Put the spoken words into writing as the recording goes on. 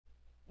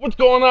What's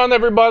going on,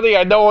 everybody?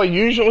 I know I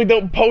usually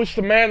don't post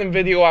a Madden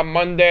video on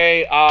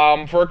Monday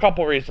for a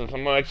couple reasons.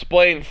 I'm going to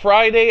explain.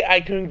 Friday,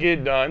 I couldn't get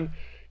it done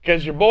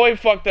because your boy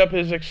fucked up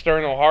his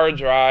external hard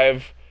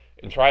drive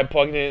and tried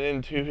plugging it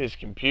into his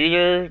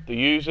computer to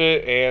use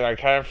it, and I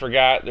kind of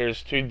forgot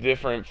there's two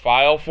different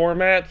file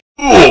formats.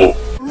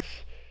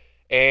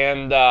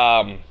 And,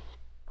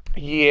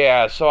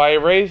 yeah, so I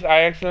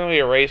accidentally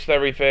erased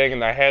everything,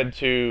 and I had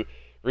to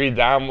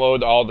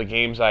re-download all the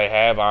games I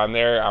have on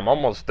there. I'm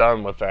almost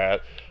done with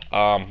that.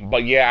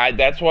 But yeah,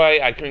 that's why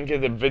I couldn't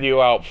get the video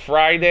out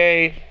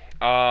Friday.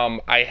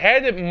 I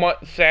had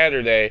it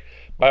Saturday,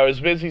 but I was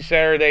busy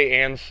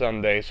Saturday and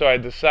Sunday, so I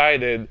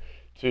decided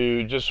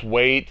to just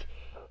wait,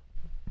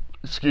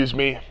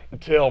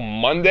 until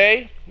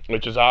Monday,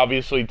 which is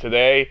obviously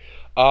today.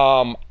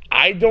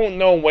 I don't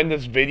know when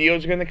this video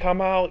is going to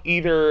come out.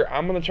 Either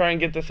I'm going to try and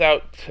get this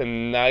out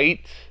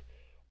tonight,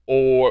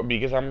 or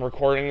because I'm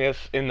recording this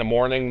in the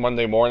morning,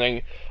 Monday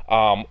morning,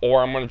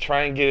 or I'm going to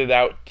try and get it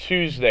out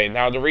Tuesday.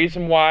 Now, the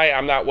reason why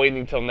I'm not waiting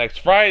until next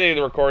Friday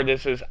to record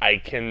this is I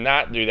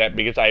cannot do that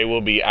because I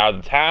will be out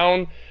of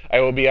town.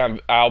 I'll be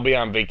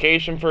on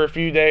vacation for a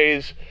few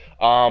days.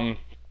 I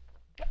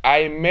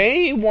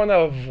may want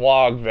to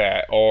vlog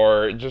that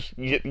or just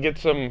get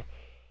some,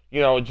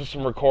 just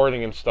some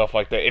recording and stuff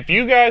like that. If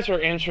you guys are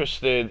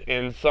interested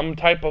in some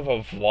type of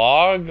a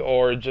vlog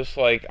or just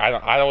like,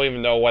 I don't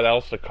even know what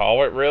else to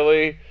call it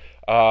really,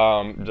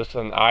 just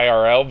an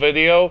IRL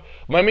video,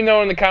 let me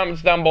know in the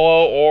comments down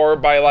below or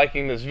by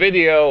liking this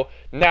video.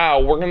 Now,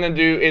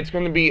 it's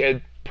going to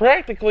be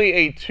practically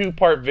a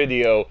two-part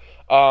video.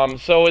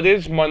 So it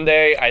is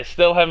Monday. I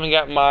still haven't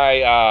got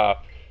my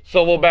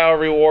solo battle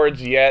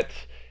rewards yet,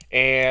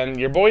 and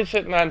your boy's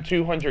sitting on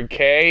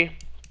 200K.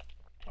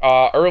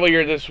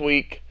 Earlier this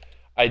week,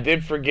 I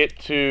did forget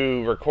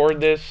to record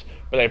this,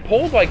 but I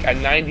pulled like a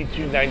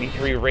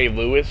 92-93 Ray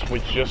Lewis,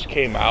 which just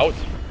came out,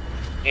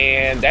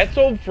 and that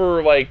sold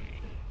for like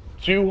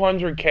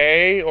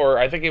 200K, or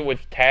I think it with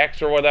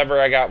tax or whatever,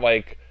 I got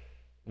like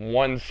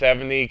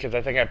 170, because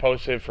I think I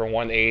posted it for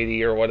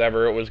 180 or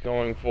whatever it was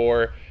going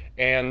for,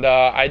 and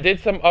I did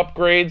some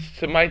upgrades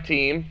to my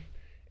team,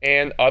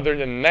 and other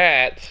than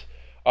that,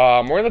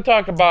 we're going to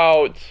talk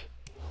about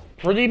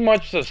pretty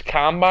much this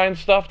combine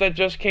stuff that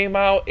just came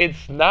out.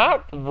 It's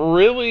not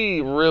really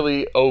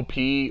OP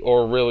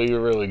or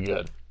really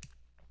good.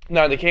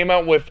 Now, they came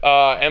out with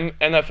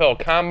NFL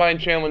combine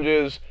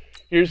challenges.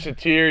 Here's the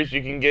tiers.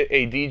 You can get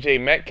a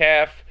DJ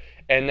Metcalf,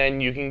 and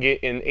then you can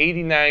get an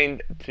 89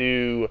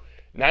 to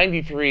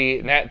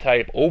 93 Nat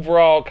type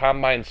overall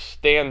combine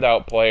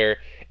standout player.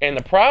 And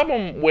the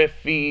problem with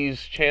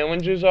these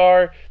challenges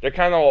are they're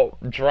kind of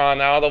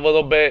drawn out a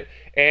little bit,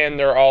 and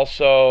they're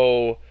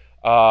also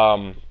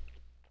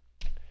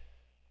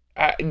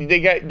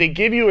they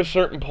give you a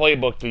certain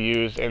playbook to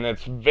use, and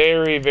it's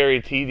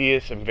very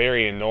tedious and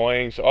very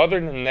annoying. So other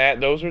than that,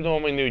 those are the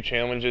only new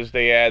challenges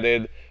they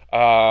added.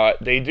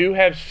 They do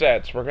have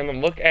sets. We're going to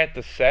look at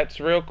the sets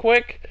real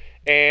quick,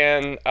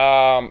 and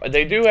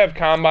they do have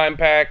combine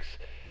packs.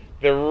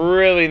 They're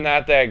really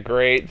not that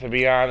great, to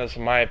be honest,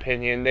 in my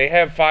opinion. They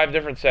have 5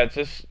 different sets.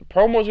 This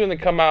promo is going to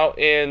come out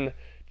in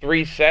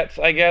 3 sets,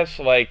 I guess.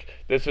 Like,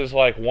 this is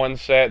like one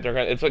set.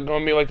 It's going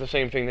to be like the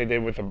same thing they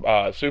did with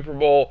the Super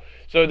Bowl.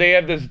 So they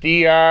have this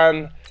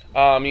Dion.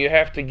 You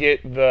have to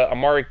get the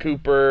Amari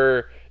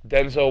Cooper,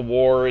 Denzel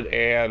Ward,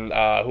 and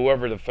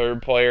whoever the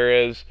third player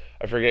is.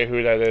 I forget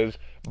who that is.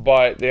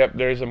 But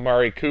there's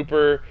Amari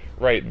Cooper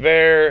right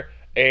there.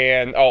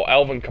 And,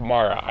 Alvin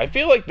Kamara. I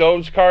feel like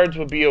those cards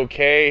would be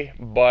okay,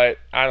 but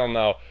I don't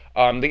know.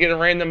 To get a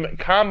random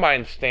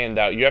combine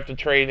standout, you have to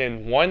trade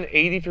in 1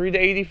 83 to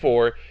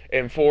 84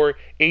 and 4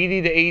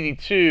 80 to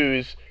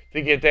 82s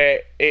to get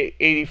that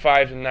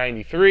 85 to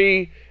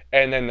 93.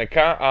 And then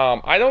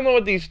I don't know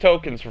what these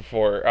tokens are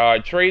for.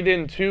 Trade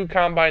in 2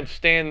 combine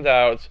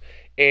standouts,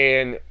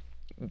 and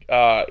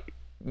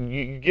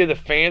you get a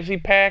fantasy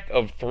pack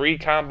of 3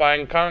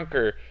 combine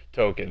conquer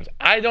tokens.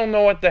 I don't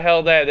know what the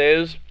hell that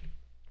is.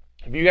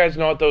 If you guys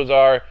know what those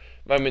are,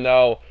 let me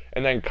know.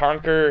 And then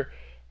Conqueror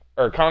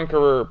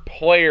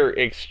Player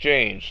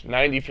Exchange,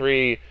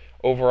 93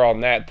 overall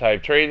Nat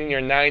type. Trading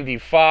your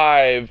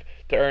 95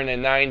 to earn a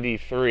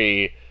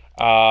 93.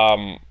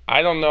 I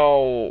don't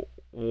know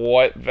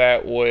what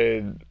that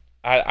would...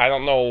 I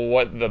don't know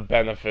what the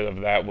benefit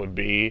of that would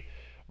be.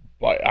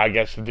 But I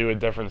guess to do a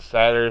different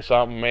set or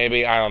something,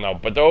 maybe. I don't know.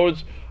 But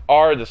those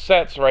are the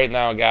sets right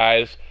now,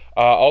 guys.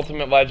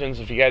 Ultimate Legends,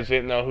 if you guys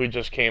didn't know who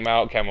just came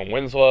out, Kevin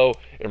Winslow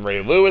and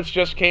Ray Lewis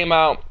just came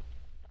out.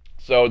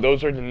 So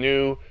those are the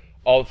new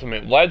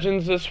Ultimate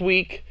Legends this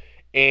week.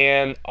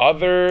 And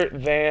other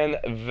than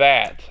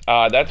that,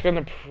 that's going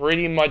to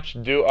pretty much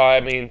do,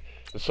 the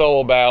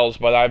solo battles,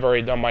 but I've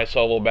already done my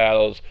solo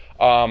battles.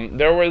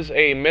 There was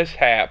a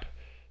mishap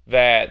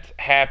that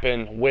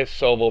happened with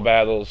solo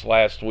battles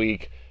last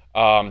week.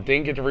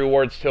 Didn't get the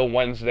rewards till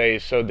Wednesday,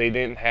 so they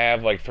didn't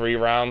have like 3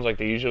 rounds like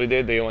they usually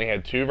did. They only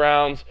had 2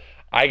 rounds.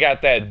 I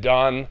got that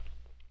done,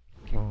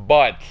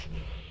 but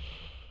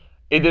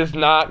it is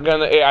not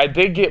gonna... I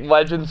did get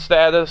legend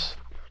status,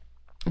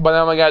 But I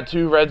only got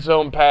 2 red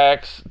zone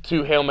packs,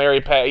 2 Hail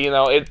Mary packs. You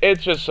know,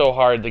 it's just so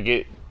hard to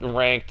get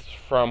ranked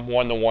from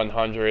 1 to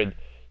 100.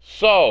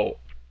 So,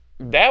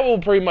 that will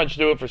pretty much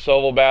do it for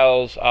solo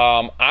battles.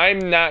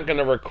 I'm not going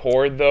to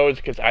record those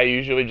because I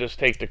usually just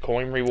take the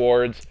coin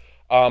rewards.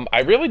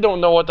 I really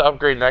don't know what to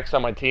upgrade next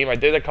on my team. I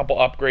did a couple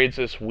upgrades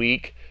this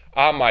week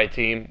on my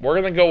team. We're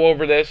going to go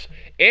over this,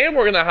 and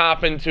we're going to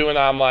hop into an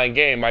online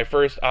game. My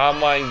first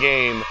online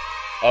game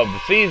of the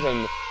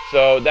season.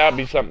 So that would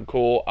be something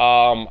cool.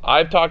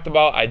 I've talked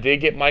about, I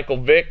did get Michael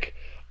Vick.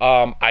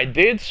 I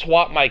did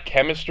swap my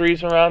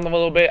chemistries around a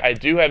little bit. I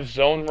do have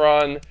Zone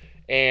Run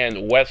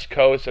and West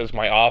Coast as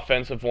my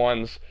offensive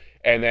ones,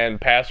 and then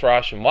Pass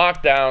Rush and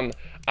Lockdown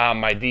on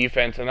my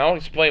defense. And I'll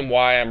explain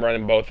why I'm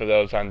running both of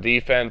those on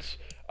defense.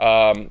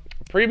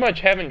 Pretty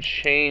much haven't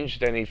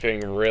changed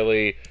anything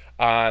really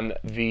on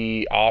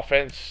the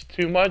offense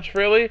too much,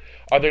 really,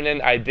 other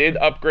than I did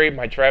upgrade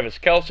my Travis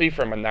Kelce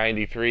from a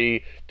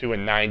 93 to a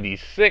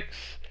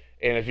 96.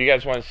 And if you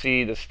guys want to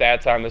see the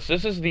stats on this,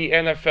 this is the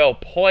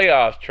NFL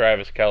playoffs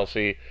Travis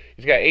Kelce.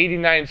 He's got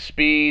 89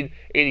 speed,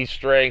 80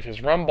 strength.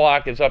 His run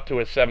block is up to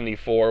a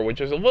 74,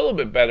 which is a little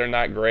bit better,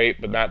 not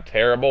great, but not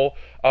terrible.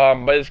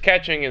 But his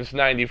catching is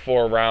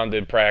 94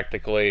 rounded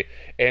practically,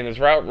 and his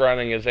route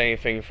running is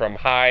anything from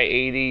high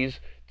 80s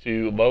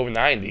to low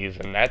 90s,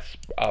 and that's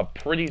a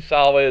pretty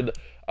solid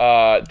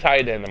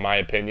tight end in my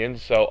opinion.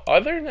 So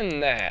other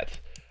than that,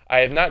 I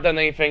have not done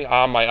anything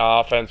on my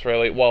offense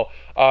really. Well,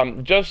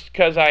 just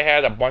because I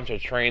had a bunch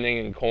of training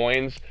and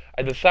coins,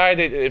 I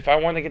decided if I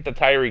want to get the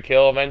Tyreek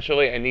Hill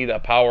eventually, I need to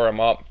power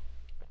him up.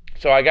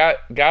 So I got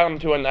him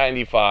to a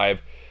 95.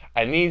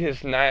 I need his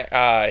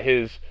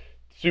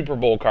Super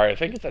Bowl card. I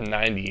think it's a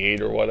 98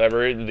 or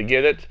whatever to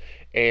get it,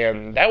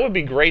 and that would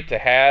be great to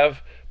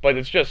have. But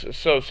it's just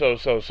so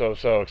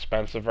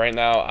expensive right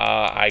now.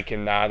 I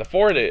cannot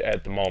afford it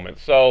at the moment.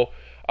 So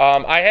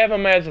I have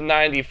him as a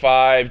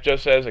 95,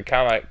 just as a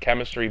kind of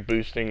chemistry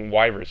boosting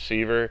wide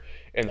receiver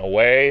in a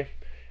way.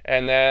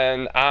 And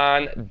then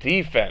on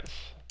defense,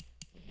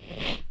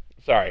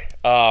 sorry,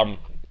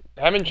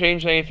 haven't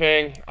changed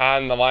anything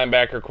on the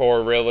linebacker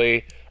core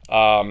really.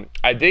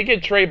 I did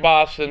get Trey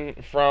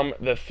Boston from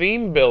the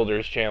Theme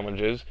Builders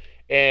challenges.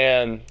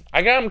 And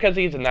I got him because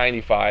he's a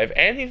 95,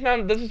 and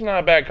this is not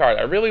a bad card.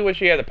 I really wish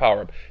he had a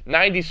power up.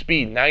 90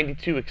 speed,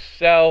 92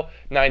 excel,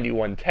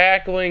 91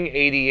 tackling,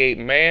 88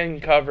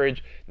 man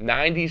coverage,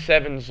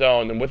 97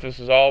 zone, and this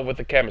is all with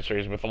the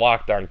chemistries, with the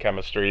lockdown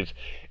chemistries.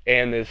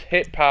 And his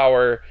hit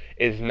power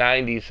is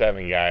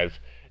 97, guys.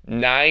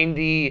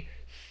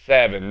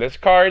 97. This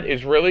card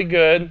is really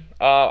good.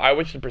 I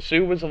wish the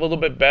pursuit was a little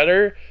bit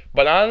better.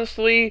 But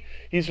honestly,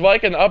 he's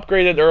like an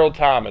upgraded Earl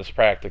Thomas,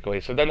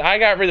 practically. So then I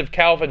got rid of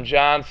Calvin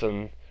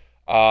Johnson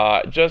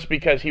just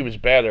because he was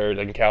better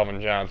than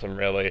Calvin Johnson,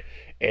 really.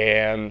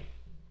 And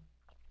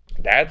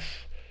that's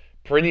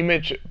pretty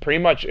much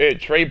it.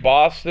 Trey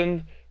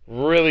Boston,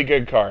 really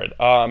good card.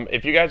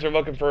 If you guys are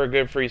looking for a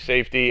good free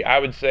safety, I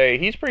would say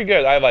he's pretty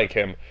good. I like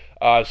him.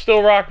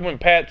 Still rocking with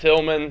Pat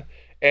Tillman.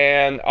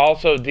 And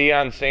also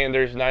Deion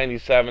Sanders,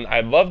 97.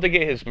 I'd love to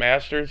get his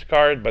Masters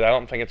card, but I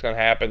don't think it's going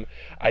to happen.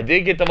 I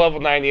did get the level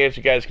 98, as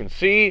you guys can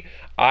see.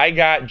 I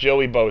got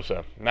Joey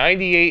Bosa.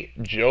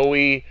 98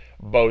 Joey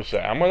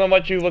Bosa. I'm going to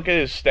let you look at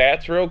his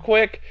stats real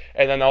quick,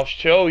 and then I'll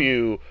show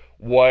you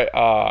what,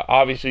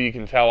 obviously you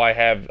can tell I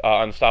have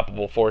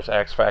Unstoppable Force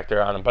X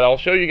Factor on him, but I'll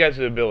show you guys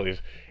the abilities.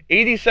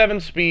 87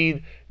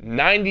 speed,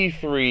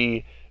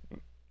 93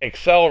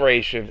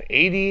 acceleration,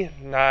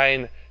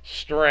 89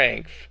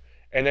 strength.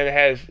 And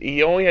then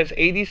he only has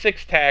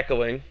 86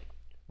 tackling,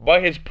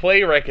 but his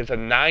play rec is a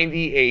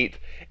 98.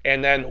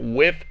 And then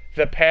with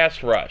the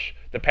pass rush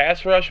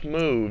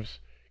moves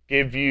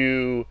give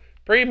you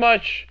pretty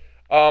much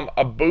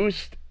a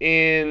boost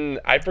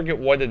in, I forget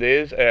what it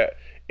is,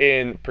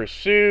 in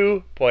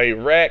pursue, play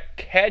rec,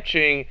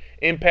 catching,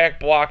 impact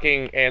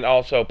blocking, and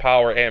also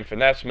power and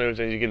finesse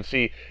moves. As you can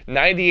see,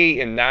 98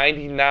 and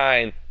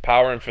 99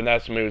 power and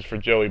finesse moves for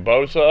Joey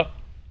Bosa.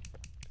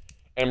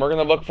 And we're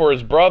going to look for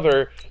his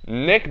brother,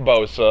 Nick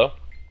Bosa.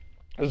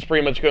 This is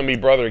pretty much going to be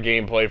brother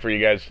gameplay for you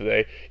guys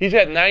today. He's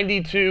got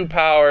 92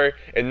 power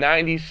and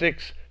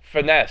 96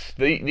 finesse.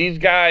 These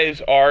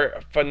guys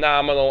are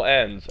phenomenal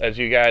ends, as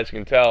you guys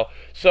can tell.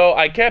 So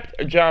I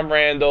kept John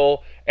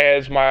Randall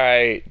as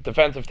my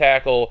defensive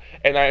tackle,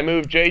 and I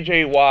moved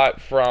J.J.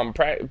 Watt from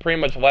pretty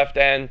much left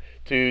end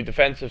to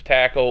defensive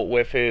tackle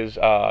with his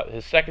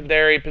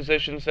secondary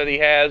positions that he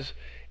has.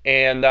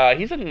 And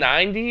he's a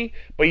 90,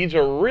 but he's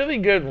a really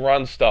good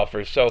run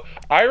stuffer. So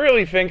I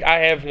really think I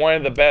have one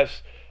of the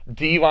best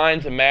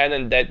D-lines in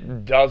Madden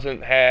that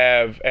doesn't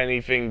have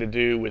anything to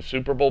do with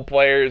Super Bowl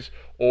players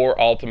or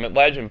Ultimate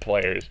Legend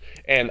players.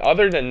 And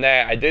other than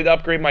that, I did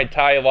upgrade my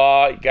Ty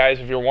Law.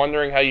 Guys, if you're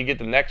wondering how you get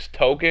the next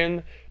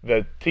token,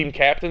 the team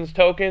captain's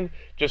token,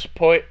 just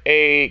put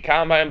a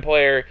Combine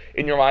player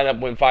in your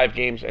lineup, win 5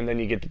 games, and then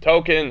you get the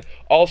token.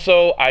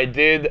 Also, I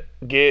did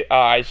get,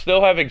 I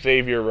still have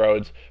Xavier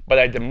Rhodes, but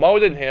I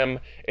demoted him,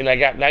 and I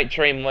got Night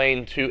Train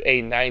Lane to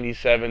a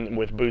 97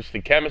 with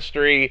boosted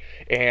chemistry,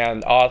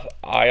 and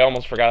I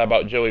almost forgot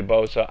about Joey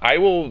Bosa.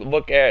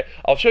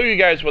 I'll show you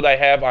guys what I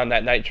have on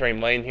that Night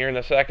Train Lane here in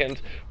a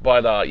second,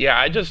 but yeah,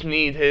 I just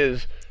need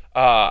his,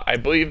 I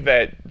believe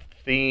that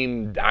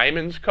Theme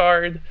Diamonds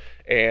card,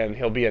 and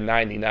he'll be a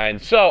 99.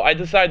 So I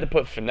decided to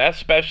put Finesse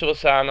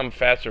Specialist on him,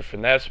 faster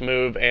finesse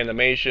move,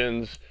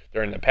 animations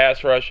during the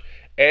pass rush,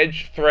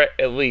 Edge Threat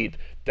Elite,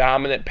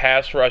 dominant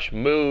pass rush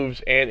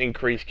moves and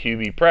increased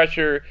QB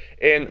pressure,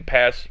 and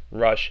pass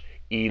rush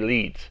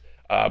elite,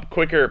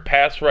 quicker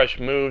pass rush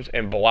moves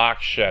and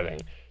block shedding.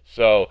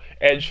 So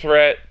edge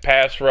threat,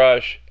 pass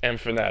rush, and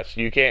finesse.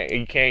 You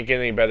can't get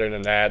any better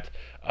than that.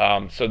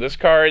 So this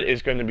card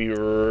is going to be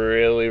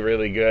really,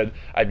 really good.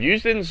 I've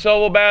used it in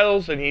solo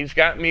battles, and he's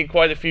got me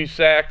quite a few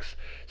sacks.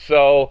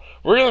 So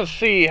we're going to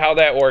see how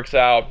that works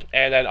out.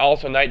 And then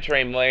also Night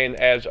Train Lane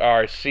as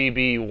our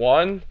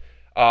CB1.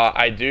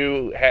 I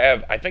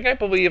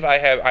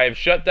have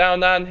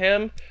shutdown on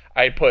him.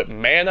 I put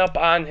man up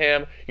on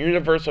him,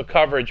 universal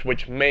coverage,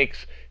 which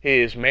makes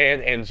his man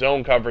and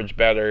zone coverage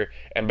better,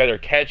 and better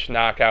catch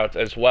knockouts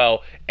as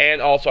well.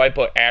 And also I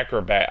put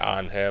acrobat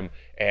on him.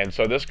 And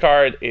so this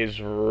card is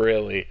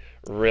really,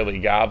 really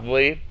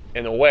godly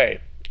in a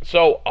way.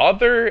 So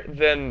other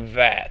than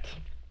that,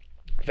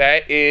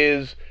 that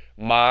is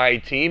my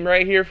team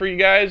right here for you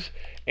guys.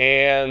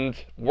 And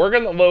we're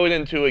going to load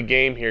into a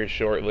game here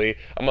shortly.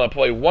 I'm going to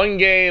play one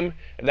game,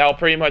 and that'll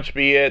pretty much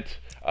be it.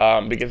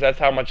 Because that's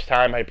how much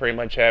time I pretty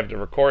much have to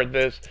record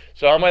this.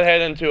 So I'm going to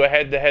head into a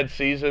head-to-head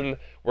season.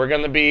 We're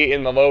going to be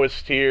in the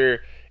lowest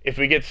tier. If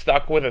we get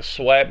stuck with a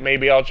sweat,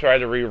 maybe I'll try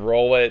to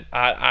re-roll it.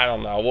 I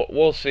don't know.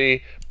 We'll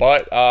see.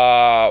 But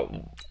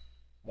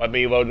let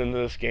me load into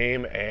this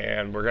game,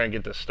 and we're going to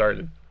get this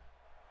started.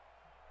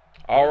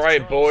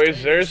 Alright,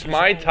 boys, there's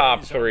my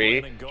top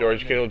 3.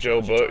 George Kittle,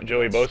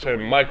 Joey Bosa,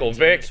 and Michael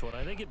Vick.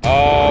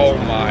 Oh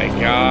my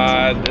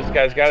god, this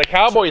guy's got a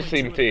Cowboys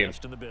team. We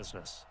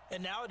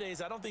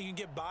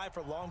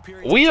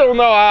don't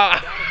know how,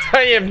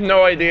 I have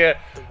no idea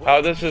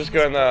how this is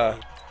gonna,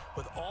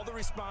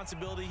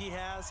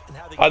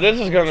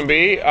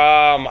 be.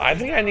 I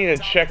think I need to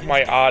check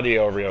my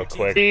audio real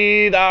quick.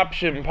 Lead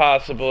option,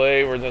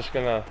 possibly. We're just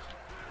gonna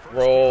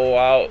roll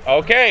out.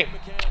 Okay.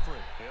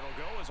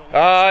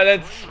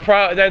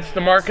 That's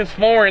DeMarcus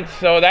Lawrence,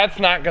 so that's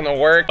not gonna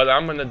work. What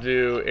I'm gonna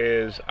do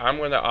is I'm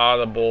gonna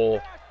audible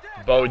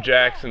Bo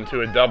Jackson to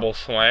a double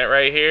slant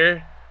right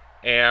here,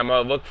 and I'm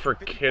gonna look for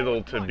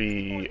Kittle to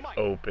be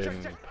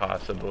open,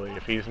 possibly.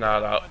 If he's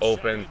not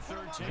open,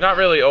 he's not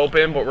really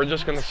open, but we're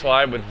just gonna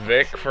slide with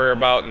Vic for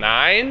about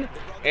 9,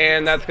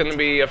 and that's gonna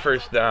be a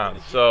first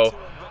down. So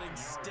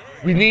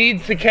we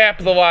need to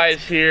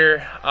capitalize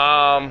here.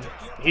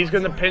 He's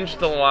gonna pinch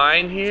the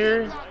line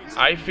here.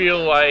 I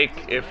feel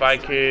like if I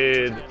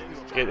could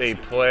get a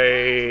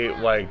play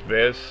like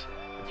this,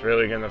 it's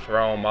really going to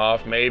throw him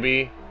off,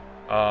 maybe.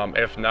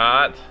 If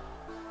not,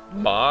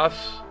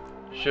 Moss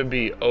should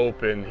be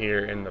open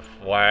here in the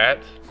flat.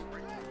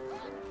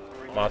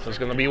 Moss is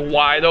going to be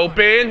wide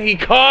open. He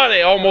caught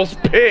it,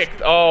 almost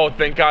picked. Oh,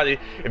 thank God.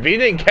 If he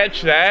didn't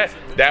catch that,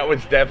 that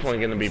was definitely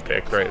going to be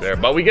picked right there.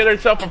 But we get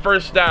ourselves a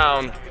first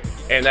down,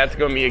 and that's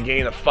going to be a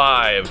gain of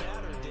 5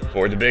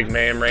 for the big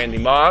man, Randy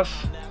Moss.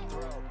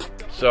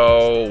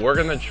 So we're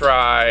going to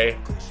try,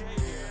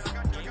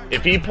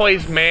 if he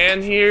plays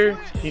man here,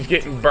 he's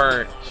getting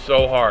burnt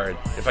so hard.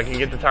 If I can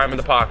get the time in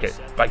the pocket.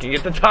 If I can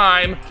get the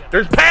time,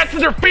 there's pass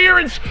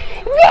interference.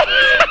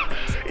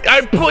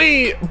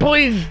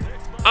 Please,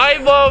 I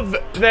love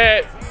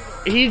that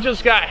he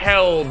just got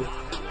held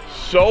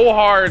so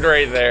hard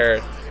right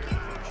there.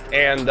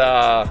 And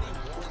that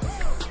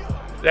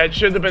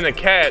should have been a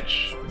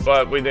catch,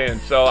 but we didn't.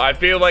 So I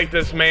feel like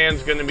this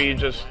man's going to be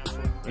just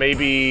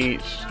maybe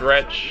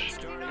stretch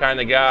kind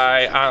of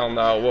guy. I don't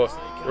know.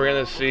 We're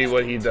going to see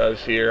what he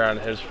does here on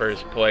his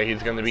first play.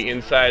 He's going to be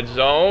inside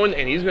zone,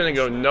 and he's going to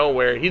go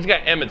nowhere. He's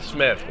got Emmitt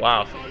Smith.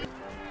 Wow.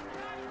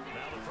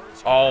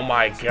 Oh,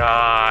 my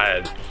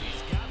God.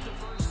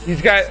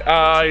 He's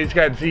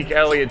got Zeke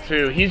Elliott,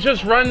 too. He's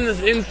just running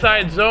this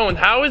inside zone.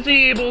 How is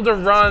he able to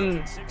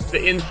run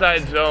the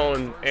inside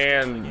zone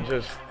and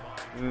just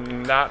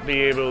not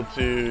be able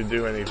to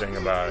do anything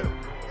about it?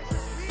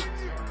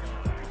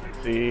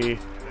 Let's see.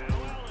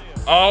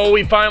 Oh,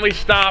 we finally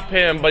stop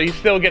him, but he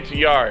still gets a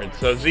yard.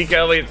 So Zeke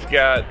Elliott's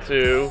got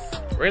 2.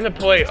 We're going to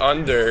play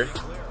under.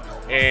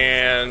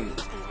 And,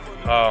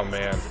 oh,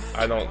 man.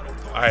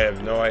 I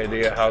have no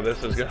idea how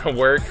this is going to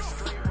work.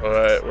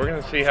 But we're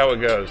going to see how it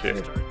goes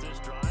here.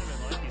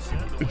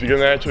 Is he going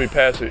to actually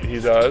pass it?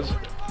 He does.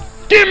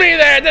 Give me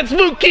that! That's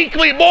Luke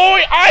Kuechly,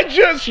 boy! I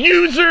just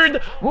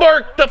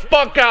marked the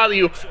fuck out of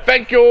you.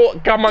 Thank you.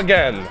 Come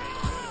again.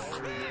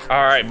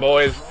 Alright,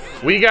 boys.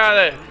 We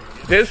gotta...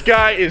 This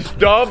guy is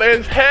dumb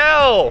as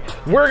hell.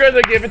 We're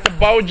gonna give it to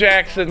Bo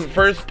Jackson.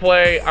 First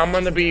play. I'm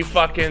gonna be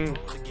fucking...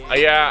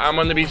 Yeah, I'm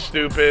gonna be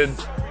stupid.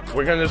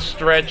 We're gonna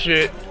stretch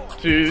it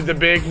to the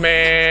big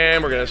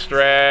man. We're gonna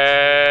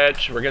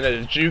stretch. We're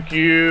gonna juke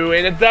you,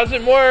 and it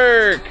doesn't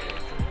work.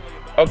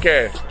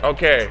 Okay,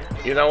 okay.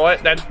 You know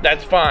what?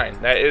 That's fine.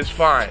 That is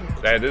fine.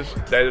 That is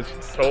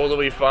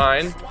totally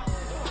fine.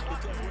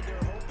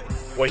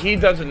 What he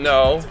doesn't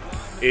know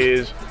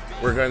is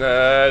we're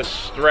gonna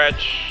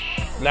stretch.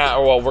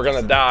 We're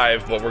gonna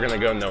dive, but we're gonna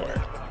go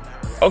nowhere.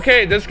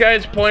 Okay, this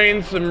guy's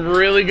playing some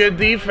really good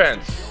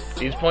defense.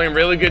 He's playing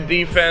really good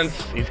defense.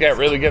 He's got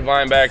really good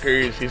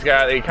linebackers. He's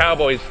got a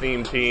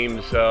Cowboys-themed team,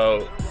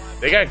 so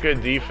they got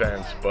good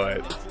defense,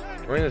 but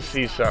we're going to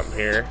see something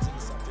here.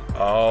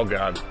 Oh,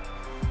 God.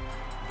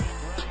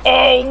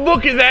 Oh,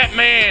 look at that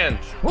man.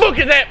 Look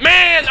at that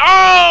man.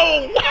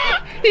 Oh,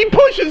 he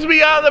pushes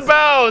me out of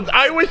bounds.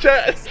 I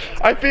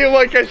feel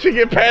like I should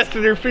get pass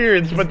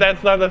interference, but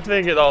that's not a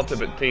thing in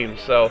Ultimate Team.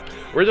 So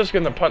we're just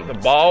going to punt the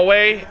ball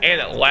away,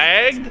 and it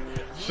lagged.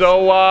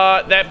 So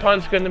that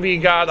punt's going to be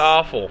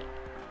god-awful.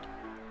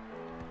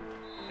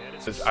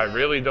 I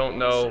really don't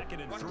know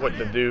what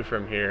to do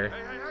from here.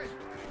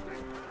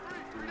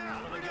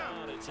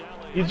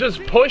 He's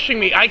just pushing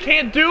me. I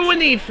can't do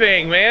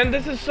anything, man.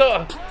 This is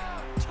so...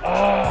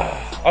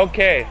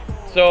 okay.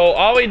 So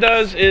all he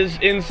does is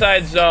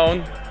inside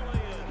zone.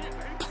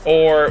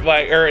 Or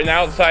an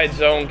outside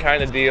zone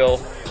kind of deal.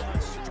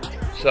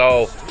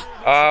 So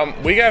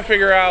we got to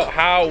figure out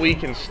how we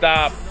can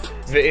stop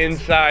the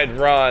inside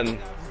run.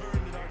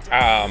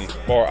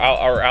 Or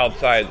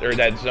outside, or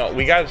that zone.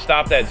 We got to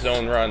stop that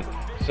zone run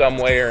some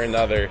way or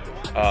another.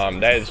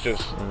 That is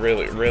just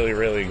really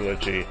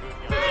glitchy.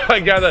 I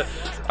gotta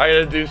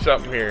do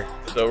something here.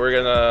 So we're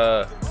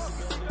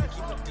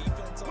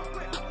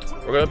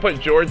gonna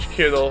put George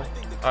Kittle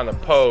on the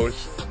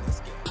post,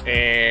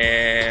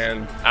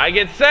 and I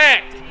get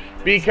sacked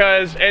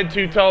because Ed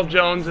Too Tall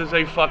Jones is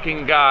a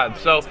fucking god.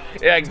 So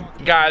yeah,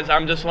 guys,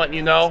 I'm just letting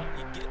you know,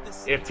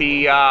 if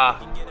he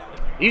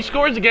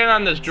scores again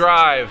on this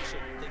drive,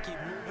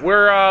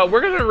 we're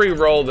gonna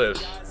re-roll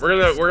this.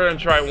 We're gonna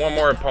try one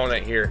more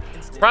opponent here.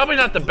 Probably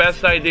not the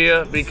best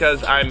idea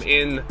because I'm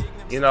in,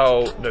 you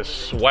know, the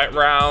sweat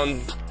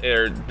round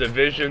or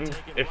division,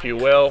 if you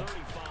will,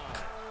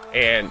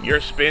 and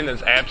your spin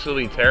is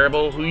absolutely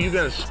terrible. Who you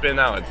gonna spin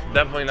out? It's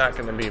definitely not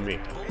gonna be me.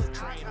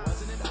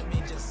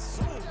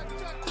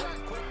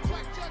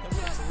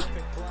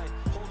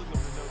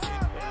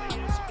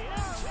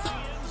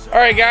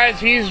 Alright guys,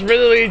 he's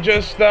really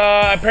just,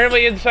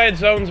 apparently inside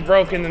zone's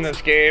broken in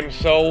this game,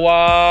 so,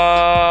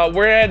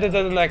 we're headed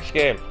to the next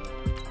game.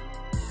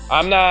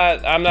 I'm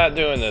not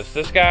doing this.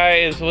 This guy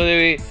is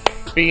literally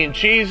being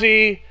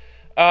cheesy.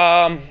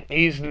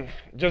 He's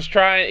just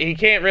trying, he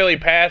can't really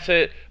pass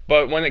it,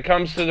 but when it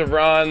comes to the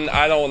run,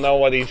 I don't know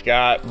what he's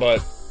got,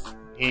 but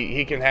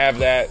he can have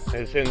that,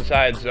 his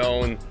inside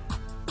zone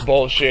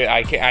bullshit.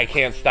 I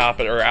can't stop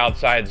it, or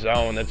outside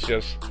zone. It's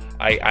just...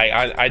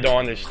 I don't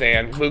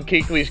understand. Luke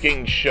Kuechly's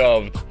getting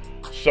shoved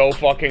so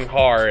fucking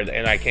hard,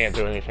 and I can't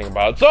do anything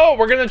about it. So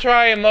we're gonna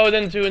try and load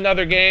into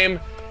another game,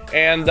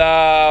 and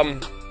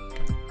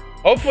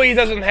hopefully he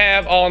doesn't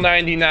have all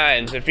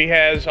 99s. If he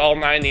has all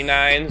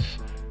 99s,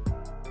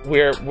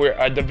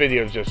 the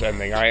video's just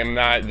ending. I am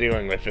not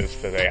dealing with this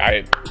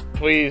today.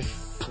 Please.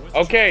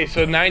 Okay,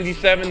 so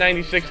 97,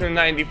 96, and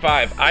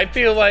 95. I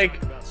feel like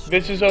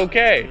this is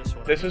okay.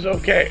 This is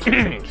okay.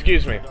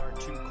 Excuse me.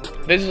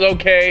 This is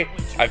okay.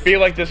 I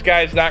feel like this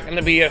guy's not going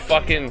to be a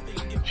fucking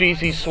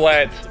cheesy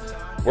sweat.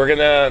 We're going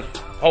to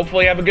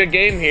hopefully have a good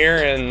game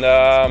here and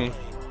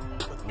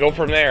go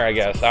from there, I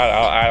guess.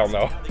 I don't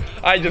know.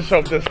 I just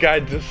hope this guy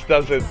just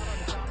doesn't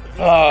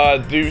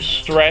do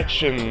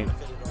stretch and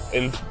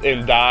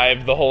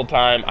dive the whole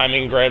time. I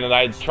mean, granted,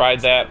 I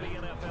tried that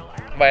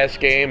last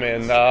game,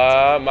 and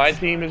my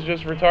team is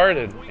just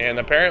retarded. And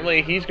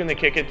apparently, he's going to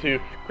kick it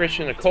to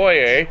Christian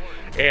Okoye,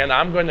 and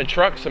I'm going to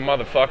truck some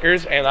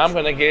motherfuckers, and I'm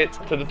going to get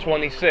to the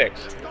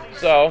 26.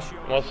 So,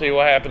 we'll see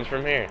what happens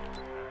from here.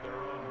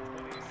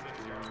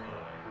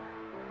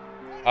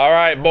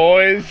 Alright,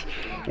 boys.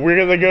 We're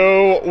going to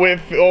go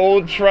with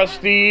old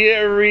trusty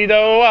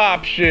Rito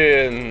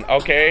option.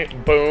 Okay,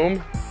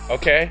 boom.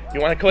 Okay,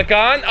 you want to click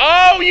on?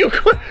 Oh,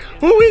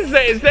 who is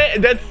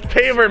that? That's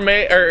Taylor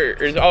May,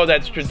 oh,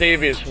 that's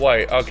Tre'Davious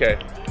White. Okay,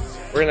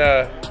 we're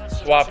gonna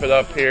swap it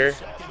up here.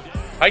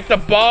 Hike the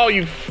ball,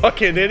 you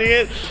fucking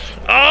idiot.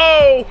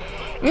 Oh,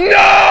 no!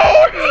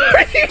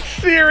 Are you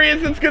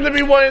serious? It's gonna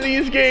be one of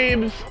these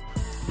games.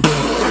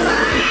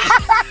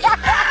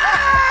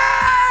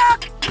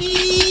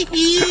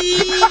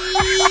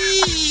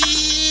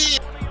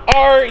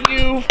 Are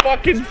you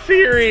fucking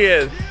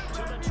serious?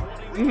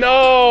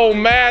 No,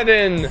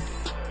 Madden.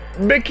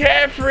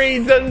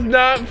 McCaffrey does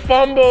not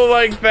fumble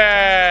like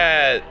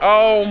that.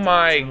 Oh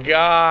my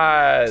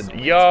god.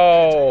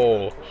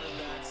 Yo,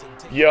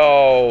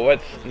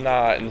 let's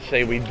not and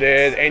say we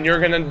did. And you're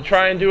gonna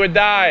try and do a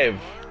dive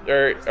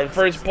or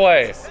first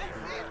play.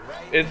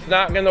 It's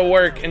not gonna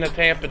work in a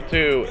Tampa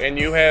 2, and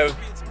you have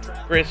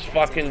Chris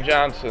fucking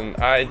Johnson.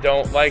 I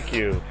don't like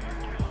you.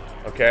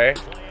 Okay?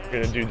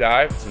 Gonna do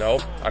dive?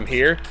 Nope. I'm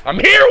here. I'm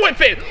here with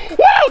it!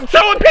 Whoa!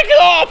 Someone pick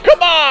it off!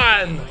 Come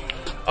on!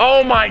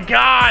 Oh my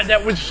god,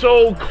 that was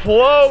so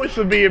close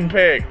to being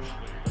picked.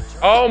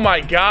 Oh my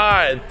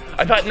god.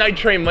 I thought Night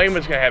Train Lane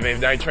was gonna have it.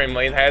 If Night Train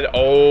Lane had,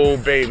 oh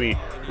baby,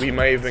 we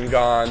may have been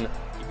gone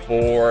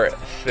for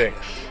 6.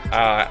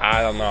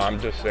 I don't know.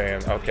 I'm just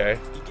saying. Okay.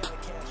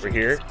 We're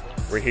here.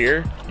 We're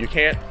here. You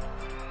can't.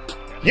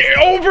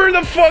 Yeah, over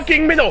the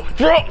fucking middle.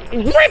 Throw.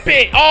 Rip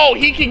it. Oh,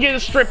 he can get a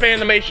strip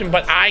animation,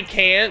 but I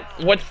can't.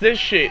 What's this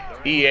shit,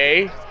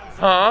 EA?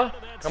 Huh?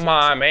 Come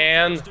on,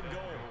 man.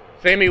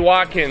 Sammy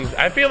Watkins.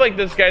 I feel like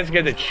this guy's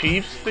got a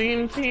Chiefs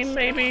theme team,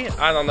 maybe?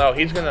 I don't know.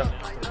 He's gonna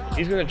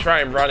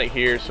try and run it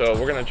here, so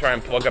we're gonna try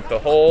and plug up the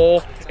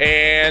hole.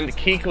 And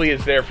Kuechly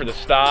is there for the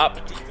stop.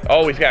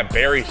 Oh, he's got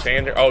Barry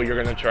Sanders. Oh,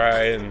 you're gonna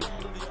try and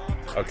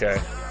okay.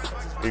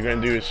 You're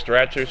gonna do a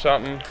stretch or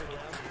something.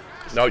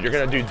 No, you're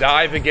gonna do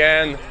dive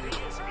again,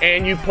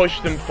 and you push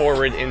them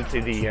forward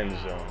into the end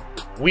zone.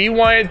 We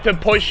wanted to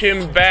push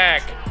him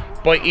back,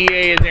 but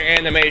EA and their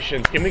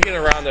animations. Can we get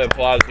a round of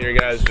applause here,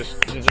 guys?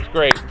 Just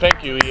great.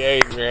 Thank you,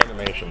 EA, and your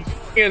animations.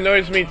 It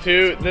annoys me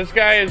too. This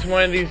guy is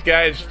one of these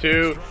guys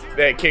too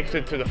that kicks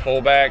it to the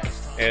fullback,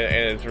 and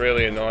it's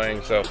really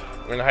annoying. So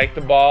we're gonna hike the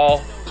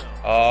ball.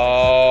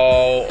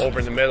 Oh,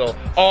 over the middle.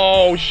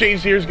 Oh,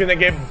 Shazier's gonna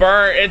get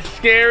burnt. It's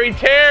Scary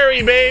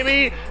Terry,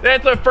 baby.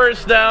 That's a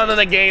first down and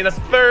a gain of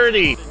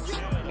 30.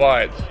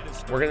 But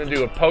we're gonna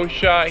do a post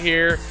shot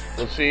here.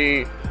 We'll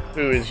see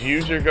who his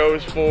user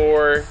goes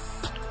for.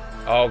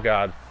 Oh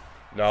God,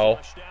 no,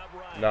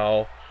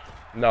 no,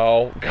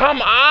 no.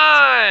 Come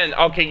on.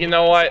 Okay, you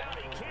know what?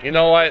 You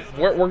know what?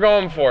 We're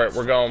going for it.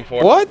 We're going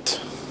for it. What?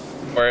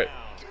 For it.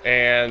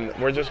 And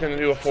we're just gonna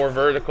do a 4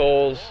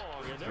 verticals.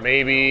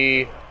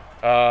 Maybe.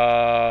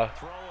 Oh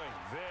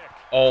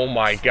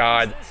my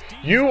God,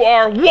 you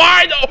are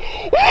wide.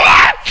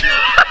 What?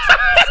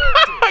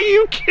 Are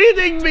you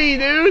kidding me,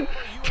 dude?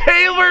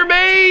 Taylor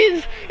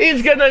Mays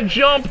is gonna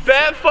jump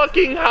that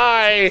fucking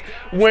high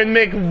when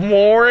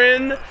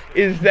McMorrin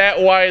is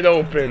that wide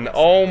open.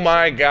 Oh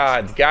my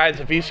God, guys,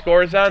 if he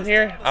scores on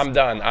here, I'm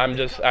done.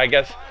 I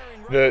guess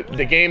the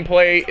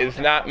gameplay is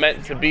not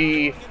meant to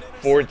be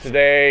for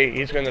today.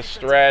 He's gonna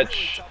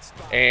stretch.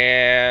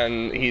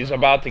 And he's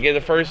about to get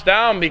a first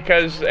down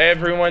because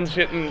everyone's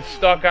getting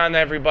stuck on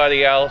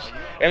everybody else.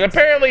 And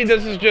apparently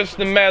this is just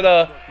the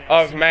meta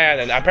of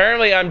Madden.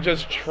 Apparently I'm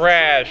just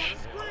trash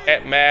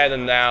at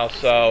Madden now,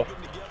 so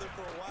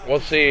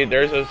we'll see.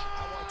 There's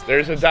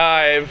a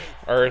dive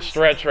or a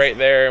stretch right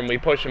there, and we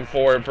push him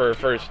forward for a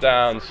first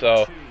down.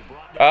 So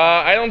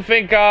I don't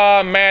think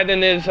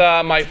Madden is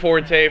my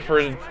forte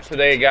for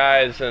today,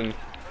 guys. And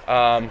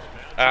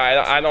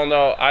I don't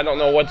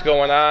know what's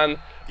going on.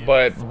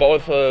 But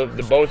both of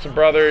the Bosa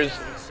brothers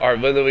are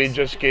literally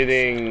just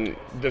getting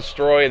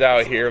destroyed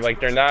out here. Like,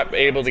 they're not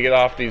able to get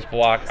off these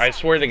blocks. I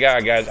swear to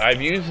God, guys,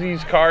 I've used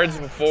these cards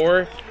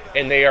before,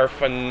 and they are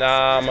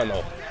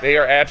phenomenal. They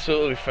are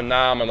absolutely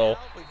phenomenal.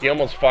 He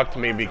almost fucked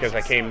me because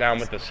I came down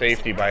with the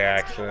safety by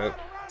accident.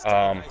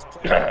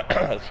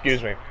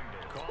 Excuse me.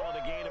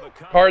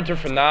 Cards are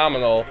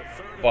phenomenal,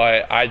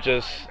 but I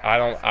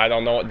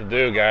don't know what to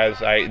do, guys.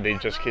 They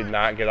just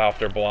cannot get off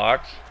their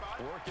blocks.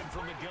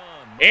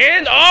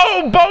 And,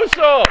 oh,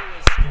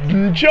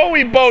 Bosa!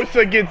 Joey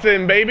Bosa gets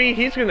in, baby.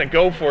 He's going to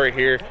go for it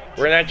here.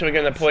 We're actually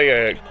going to play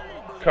a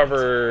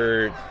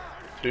cover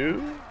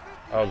 2.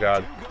 Oh,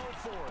 God.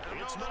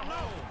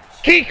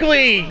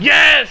 Kuechly!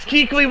 Yes!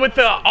 Kuechly with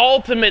the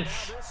ultimate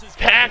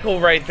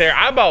tackle right there.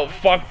 I about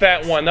fucked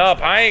that one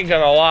up. I ain't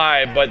going to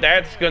lie, but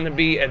that's going to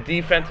be a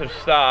defensive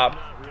stop.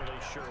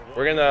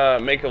 We're going to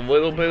make a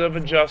little bit of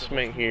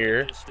adjustment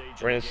here.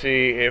 We're going to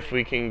see if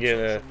we can get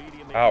a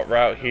out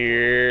route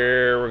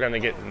here. We're gonna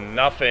get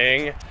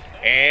nothing,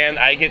 and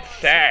I get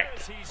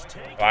sacked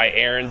by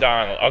Aaron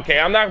Donald. Okay,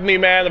 I'm not gonna be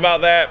mad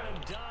about that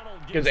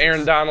because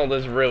Aaron Donald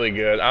is really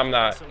good. I'm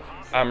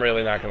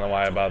really not gonna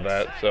lie about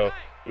that. So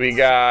we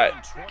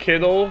got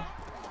Kittle.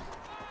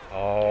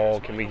 Oh,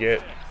 can we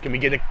get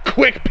a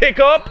quick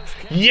pickup?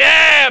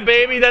 Yeah,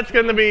 baby. That's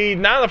gonna be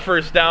not a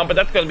first down, but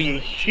that's gonna be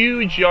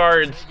huge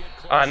yards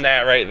on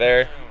that right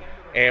there.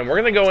 And we're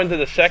gonna go into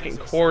the second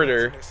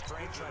quarter.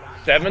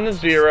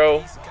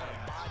 7-0.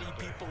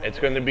 It's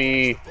going to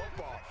be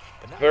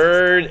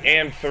 3rd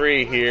and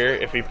 3 here.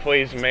 If he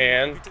plays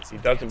man, he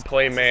doesn't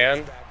play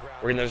man.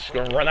 We're just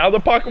going to run out of the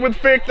pocket with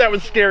Vic. That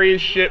was scary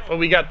as shit, but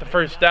we got the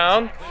first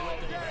down.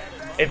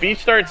 If he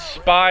starts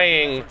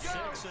spying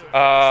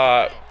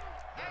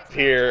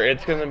here,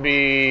 it's going to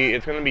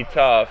be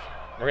tough.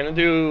 We're going to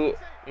do,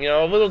 you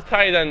know, a little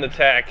tight end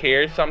attack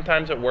here.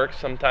 Sometimes it works,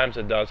 sometimes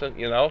it doesn't,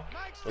 you know.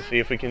 We'll see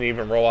if we can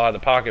even roll out of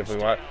the pocket if we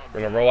want.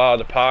 We're going to roll out of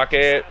the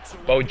pocket.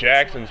 Bo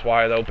Jackson's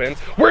wide open.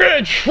 We're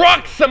going to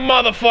truck some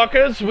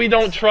motherfuckers. We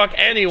don't truck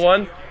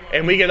anyone.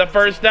 And we get a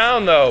first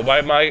down, though,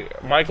 by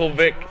Michael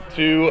Vick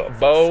to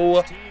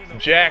Bo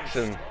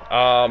Jackson.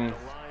 I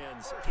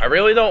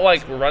really don't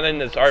like running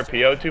this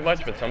RPO too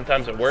much, but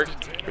sometimes it works.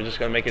 We're just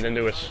going to make it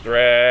into a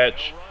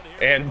stretch.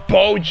 And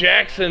Bo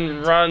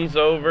Jackson runs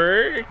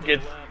over.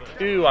 Gets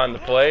 2 on the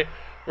play.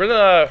 We're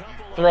going to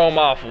throw him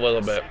off a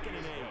little bit.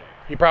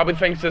 He probably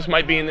thinks this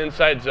might be an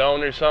inside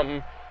zone or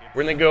something.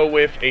 We're going to go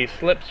with a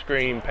slip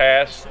screen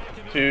pass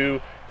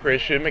to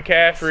Christian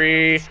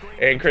McCaffrey.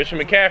 And Christian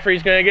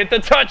McCaffrey's going to get the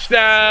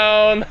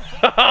touchdown.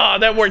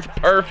 That worked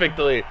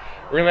perfectly.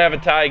 We're going to have a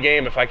tie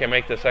game if I can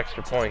make this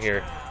extra point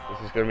here.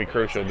 This is going to be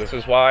crucial. This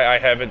is why I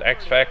have an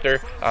X factor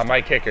on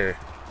my kicker.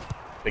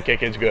 The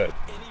kick is good.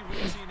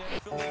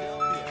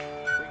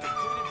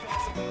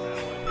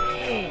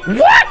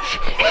 What?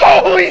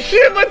 Holy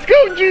shit, let's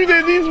go,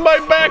 Judith. He's my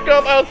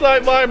backup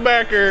outside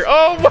linebacker.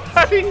 Oh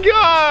my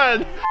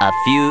god. A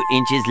few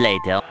inches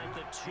later.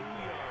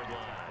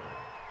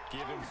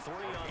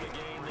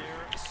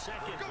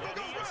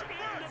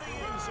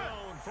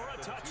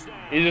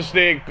 He just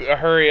did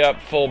hurry up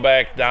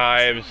fullback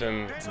dives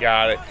and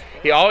got it.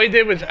 All he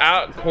did was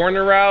out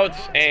corner routes,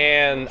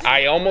 and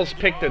I almost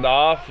picked it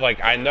off.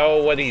 Like, I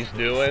know what he's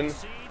doing,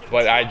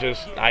 but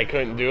I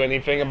couldn't do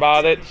anything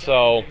about it.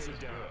 So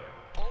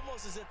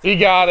he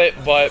got it,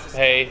 but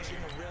hey,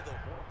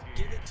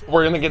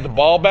 we're gonna get the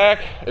ball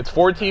back. It's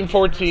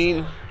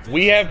 14-14.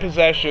 We have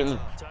possession.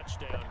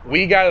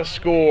 We gotta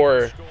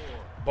score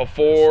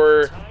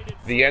before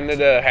the end of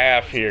the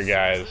half here,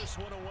 guys.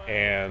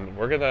 And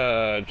we're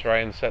gonna try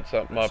and set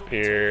something up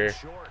here.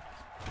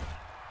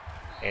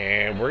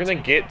 And we're gonna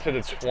get to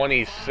the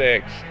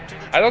 26.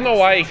 I don't know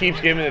why he keeps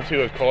giving it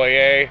to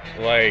Okoye,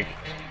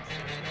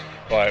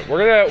 but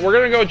we're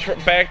gonna go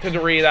back to the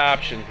read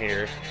option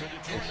here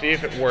and see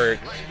if it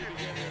works.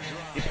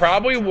 He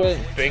probably won't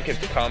think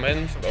it's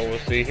coming, but we'll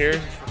see here.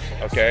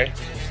 Okay.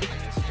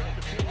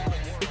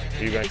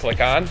 Are you gonna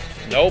click on?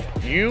 Nope,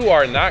 you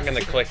are not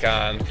gonna click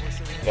on.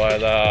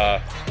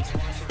 But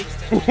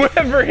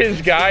whoever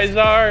his guys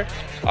are,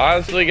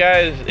 honestly,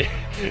 guys,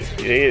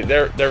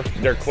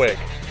 they're quick.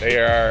 They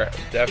are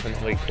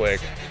definitely quick.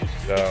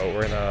 So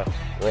we're gonna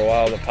roll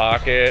out of the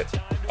pocket.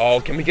 Oh,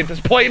 can we get this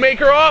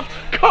playmaker off?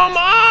 Come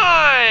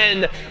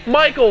on!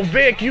 Michael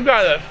Vick, you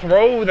gotta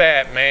throw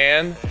that,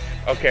 man.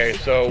 Okay,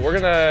 so we're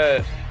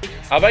gonna...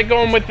 I like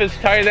going with this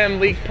tight end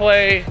leak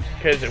play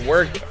because it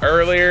worked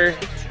earlier,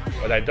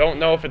 but I don't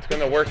know if it's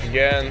gonna work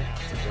again.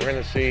 We're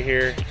gonna see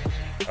here.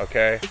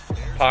 Okay,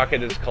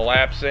 pocket is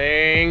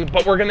collapsing,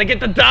 but we're gonna get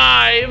the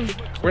dive.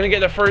 We're gonna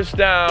get the first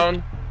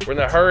down. We're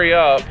gonna hurry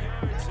up.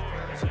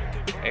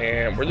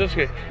 And we're just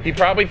gonna, he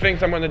probably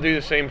thinks I'm gonna do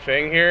the same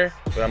thing here,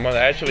 but I'm gonna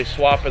actually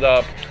swap it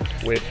up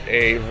with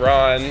a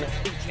run,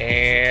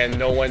 and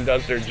no one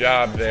does their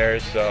job there,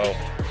 so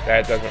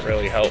that doesn't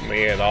really help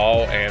me at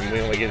all. And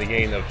we only get a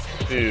gain of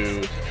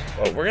 2,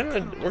 but we're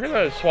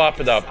gonna swap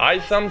it up. I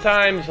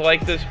sometimes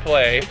like this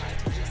play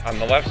on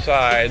the left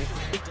side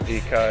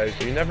because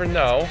you never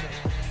know.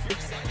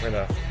 We're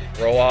gonna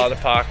roll out of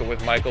the pocket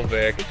with Michael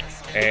Vick,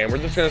 and we're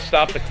just gonna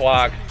stop the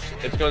clock.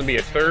 It's gonna be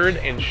a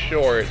 3rd and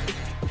short.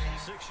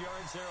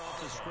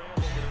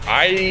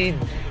 I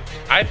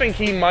think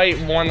he might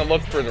want to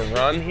look for the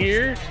run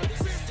here,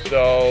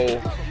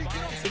 so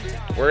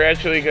we're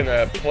actually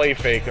gonna play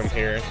fake him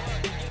here.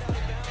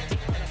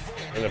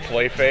 We're gonna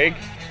play fake.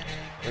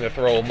 We're gonna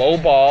throw a low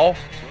ball,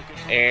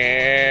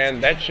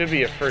 and that should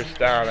be a first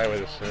down, I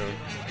would assume.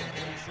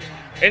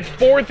 It's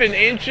 4th and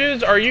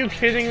inches. Are you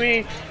kidding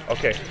me?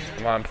 Okay,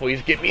 come on,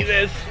 please get me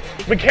this.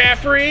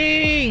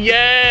 McCaffrey,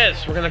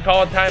 yes. We're gonna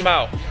call a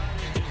timeout.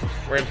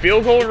 We're in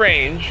field goal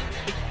range,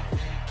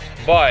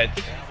 but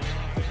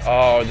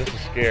oh, this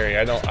is scary.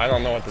 I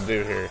don't know what to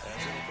do here.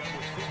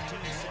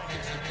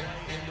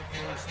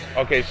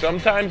 Okay,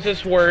 sometimes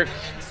this works.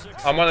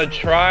 I'm gonna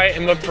try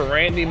and look for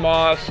Randy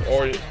Moss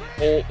or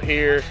Holt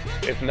here.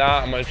 If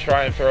not, I'm gonna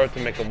try and throw it to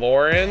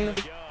McLaurin.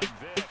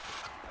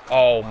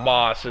 Oh,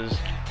 Moss is.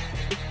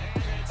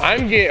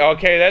 I'm getting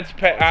okay.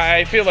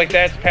 I feel like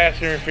that's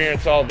pass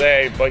interference all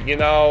day, but you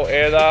know,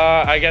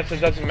 I guess it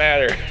doesn't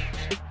matter.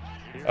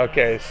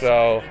 Okay,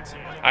 so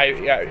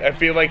I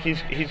feel like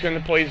he's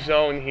gonna play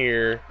zone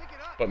here,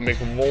 but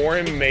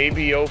McLaurin may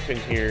be open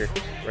here.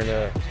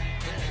 We're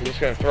just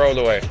gonna throw it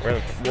away.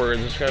 We're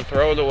just gonna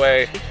throw it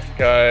away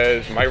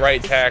because my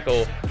right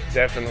tackle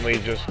definitely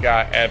just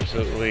got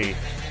absolutely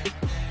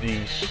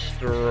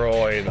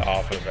destroyed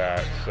off of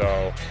that.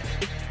 So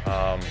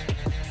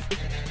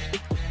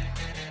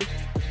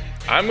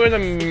I'm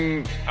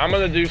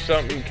gonna do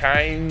something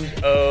kind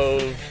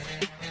of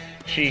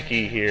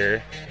cheeky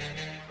here.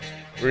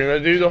 We're gonna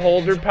do the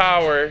holder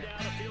power.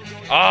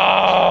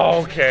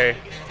 Oh, okay.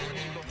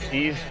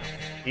 He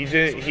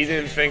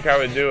didn't think I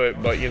would do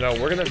it, but you know,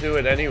 we're gonna do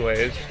it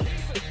anyways.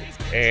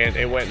 And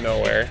it went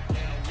nowhere.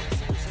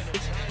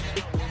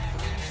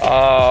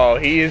 Oh,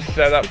 he is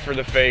set up for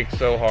the fake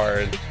so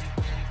hard.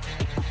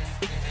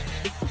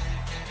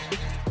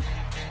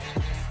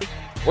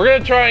 We're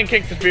gonna try and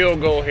kick the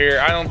field goal here.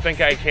 I don't think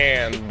I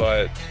can,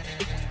 but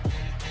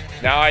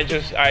now I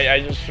just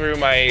threw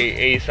my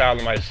ace out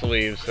of my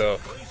sleeve, so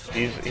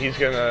he's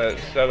gonna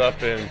set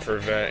up and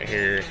prevent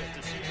here.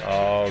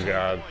 Oh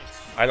god.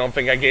 I don't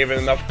think I gave it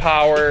enough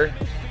power.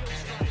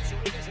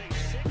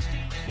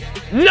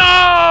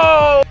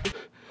 No!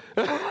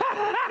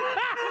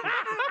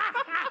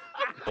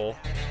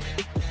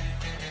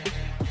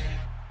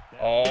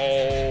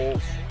 Oh.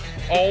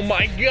 Oh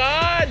my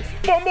God!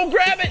 Fumble,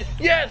 grab it!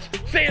 Yes!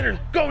 Sanders,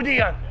 go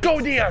Dion! Go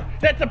Dion!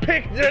 That's a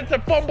pick! That's a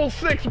fumble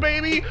 6,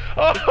 baby!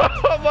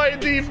 Oh, my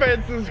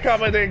defense is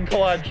coming in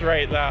clutch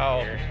right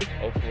now.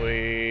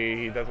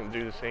 Hopefully he doesn't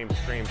do the same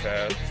screen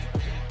pass.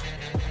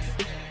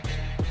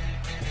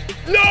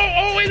 No!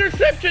 Oh,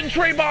 interception!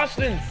 Trey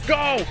Boston!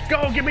 Go!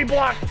 Go! Give me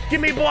blocked!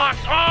 Give me blocked!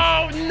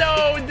 Oh,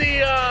 no,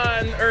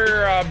 Dion!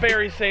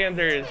 Barry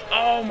Sanders.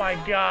 Oh, my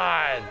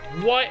God.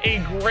 What a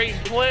great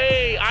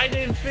play. I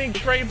didn't think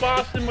Trey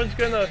Boston was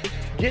going to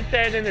get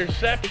that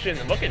interception.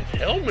 Look at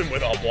Tillman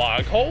with a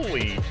block.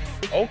 Holy.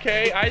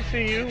 Okay, I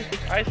see you.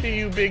 I see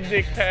you, Big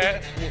Dick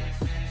Pat.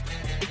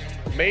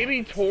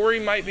 Maybe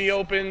Torrey might be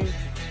open.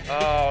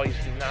 Oh, he's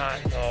not.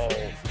 Oh.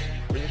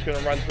 We're just going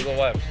to run to the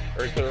left,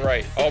 or to the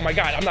right. Oh my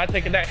God, I'm not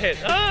taking that hit.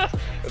 Ah,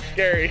 that's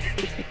scary.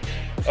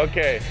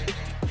 Okay,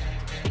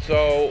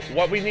 so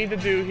what we need to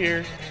do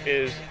here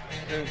is,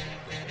 since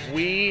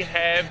we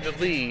have the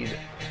lead,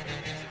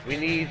 we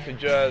need to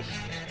just,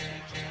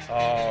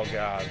 oh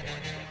God,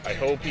 I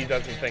hope he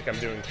doesn't think I'm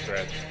doing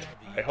stretch.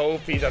 I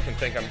hope he doesn't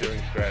think I'm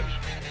doing stretch.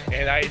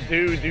 And I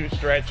do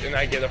stretch, and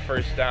I get a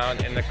first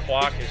down, and the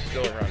clock is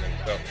still running.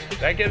 So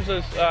that gives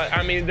us,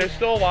 I mean, there's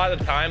still a lot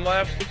of time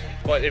left.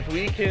 But if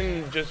we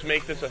can just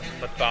make this a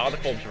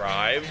methodical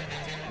drive,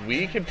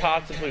 we could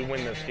possibly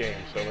win this game.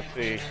 So let's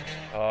see.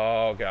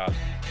 Oh, God.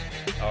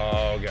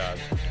 Oh, God.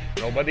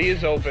 Nobody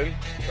is open,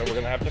 so we're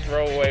going to have to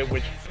throw away,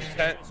 which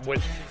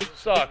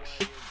sucks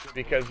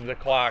because the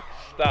clock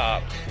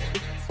stops.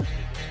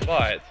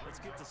 But,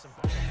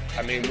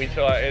 I mean,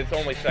 it's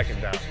only second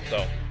down.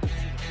 So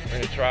we're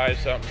going to try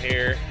something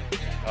here.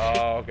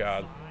 Oh,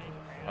 God.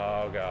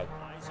 Oh, God.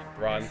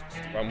 Run.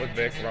 Run with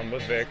Vic. Run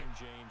with Vic.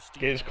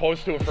 Get as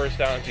close to a first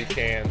down as you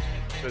can,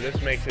 so this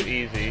makes it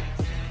easy.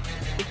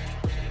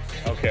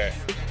 Okay.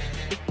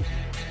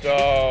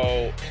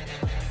 So,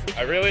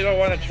 I really don't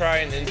want to try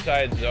an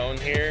inside zone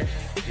here.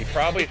 He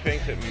probably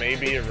thinks it may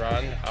be a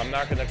run. I'm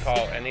not going to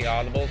call any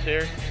audibles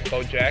here.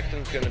 Bo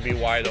Jackson's going to be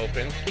wide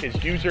open.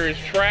 His user is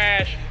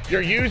trash.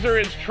 Your user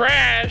is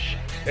trash.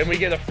 And we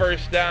get a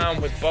first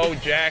down with Bo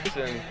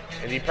Jackson.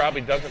 And he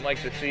probably doesn't like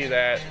to see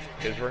that,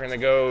 because we're going to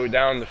go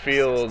down the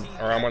field,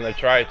 or I'm going to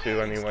try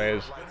to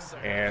anyways.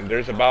 And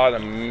there's about a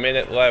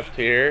minute left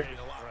here.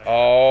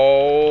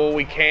 Oh,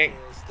 we can't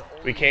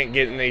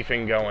get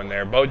anything going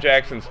there. Bo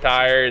Jackson's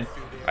tired.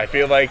 I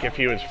feel like if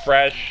he was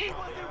fresh,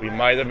 we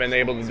might have been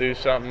able to do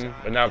something.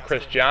 But now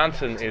Chris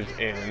Johnson is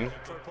in,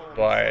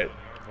 but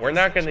we're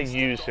not going to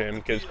use him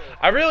because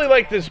I really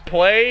like this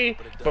play,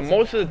 but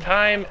most of the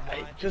time,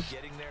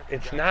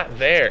 it's not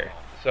there.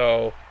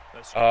 So,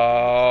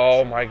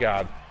 oh my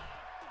God.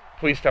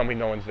 Please tell me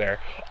no one's there.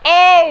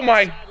 Oh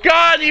my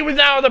God, he was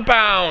out of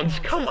bounds.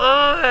 Come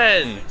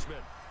on.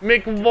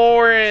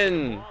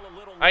 McLaurin.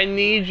 I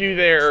need you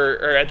there.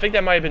 Or I think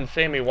that might have been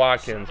Sammy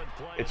Watkins.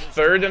 It's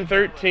 3rd and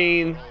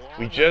 13.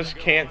 We just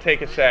can't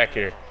take a sack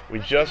here. We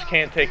just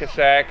can't take a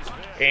sack.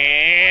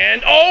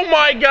 And, oh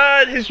my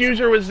God, his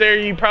user was there.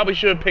 You probably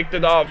should have picked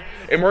it off.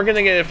 And we're going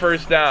to get a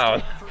first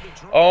down.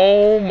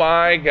 Oh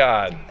my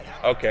God.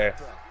 Okay.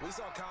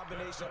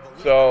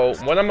 So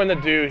what I'm going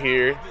to do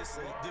here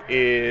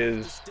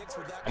is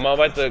I'm going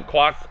to let the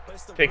clock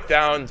tick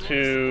down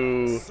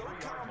to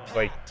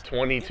like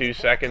 22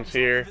 seconds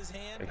here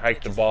and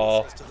hike the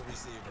ball.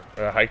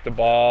 Hike the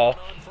ball.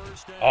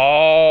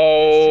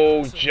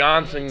 Oh,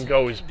 Johnson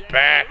goes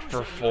back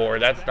for 4.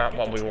 That's not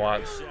what we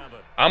want.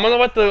 I'm going to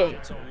let the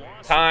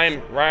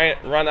time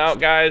run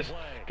out, guys,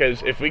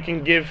 because if we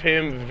can give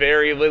him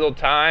very little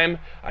time,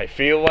 I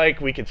feel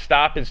like we could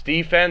stop his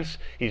defense.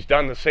 He's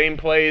done the same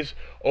plays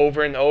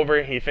over and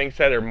over. He thinks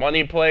that are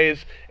money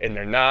plays, and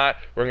they're not.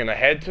 We're going to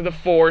head to the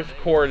 4th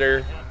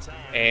quarter,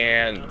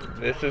 and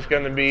this is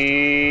going to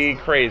be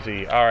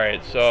crazy. All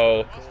right,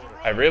 so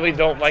I really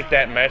don't like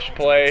that mesh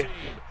play,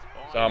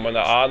 so I'm going to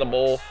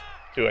audible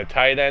to a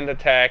tight end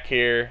attack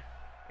here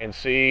and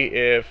see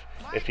if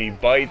he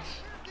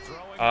bites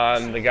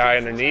on the guy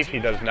underneath. He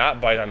does not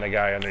bite on the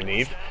guy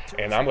underneath,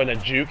 and I'm going to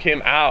juke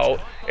him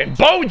out, and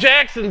Bo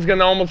Jackson's going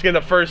to almost get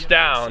a first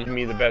down. Give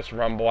me the best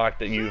run block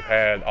that you've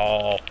had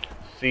all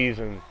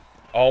season.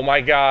 Oh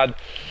my God.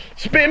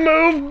 Spin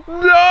move.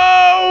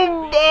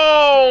 No.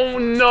 Oh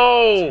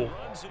no.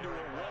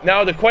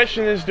 Now the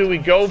question is, do we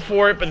go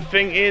for it? But the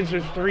thing is,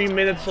 there's 3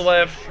 minutes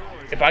left.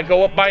 If I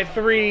go up by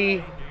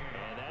 3,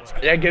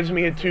 that gives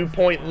me a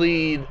 2-point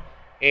lead.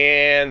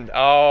 And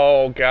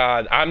oh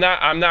God, I'm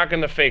not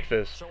gonna fake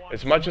this.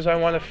 As much as I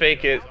want to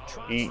fake it,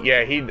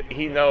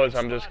 he knows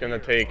I'm just gonna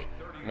take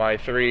my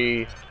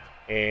 3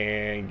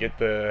 and get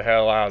the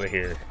hell out of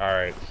here. All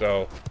right,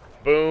 so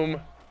boom.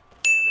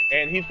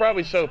 And he's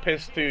probably so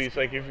pissed too. He's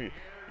like, it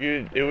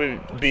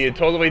would be a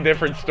totally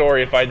different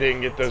story if I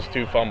didn't get those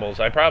 2 fumbles.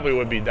 I probably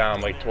would be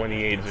down like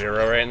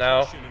 28-0 right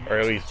now, or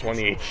at least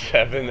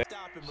 28-7.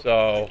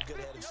 So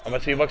I'm gonna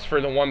see. He looks for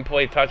the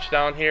 1-play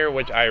touchdown here,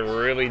 which I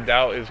really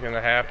doubt is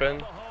gonna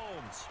happen.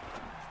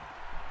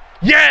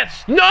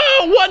 Yes! No!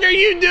 What are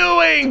you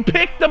doing?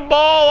 Pick the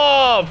ball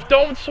off!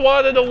 Don't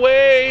swat it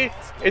away!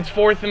 It's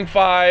 4th and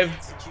 5.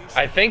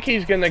 I think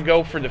he's going to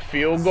go for the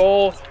field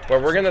goal,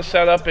 but we're going to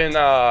set up in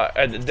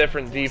a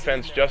different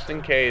defense just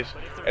in case.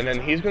 And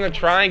then he's going to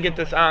try and get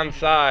this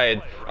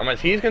onside.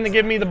 Unless he's going to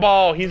give me the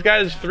ball. He's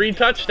got his 3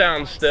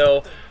 touchdowns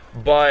still.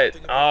 But,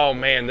 oh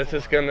man, this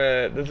is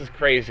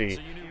crazy.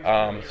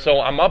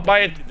 So I'm up by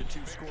a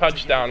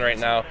touchdown right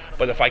now.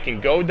 But if I can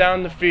go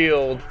down the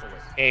field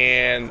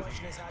and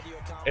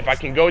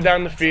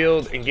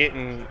get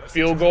in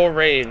field goal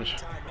range,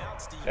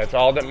 that's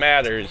all that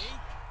matters.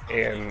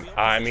 And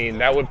I mean,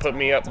 that would put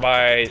me up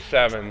by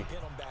 7.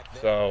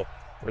 So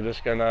we're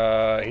just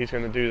he's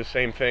gonna do the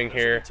same thing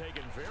here.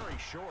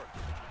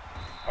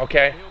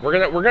 Okay, we're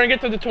gonna get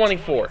to the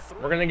 24.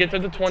 We're gonna get to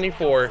the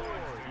 24.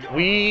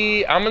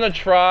 I'm gonna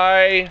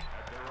try.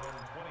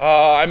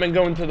 I've been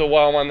going to the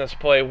well on this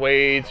play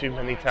way too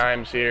many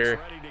times here,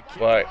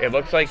 but it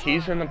looks like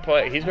he's gonna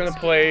play. He's gonna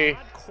play.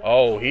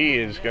 Oh, he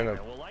is gonna.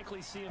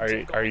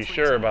 Are you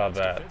sure about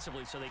that?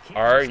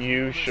 Are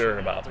you sure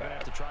about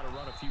that?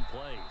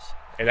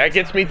 And that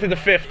gets me to the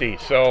 50.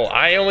 So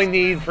I only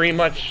need pretty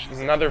much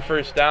another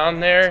first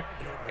down there,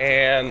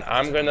 and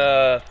I'm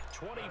gonna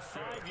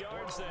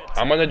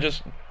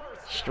just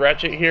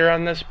stretch it here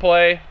on this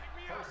play.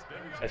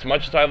 As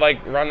much as I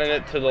like running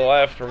it to the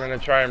left, we're gonna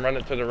try and run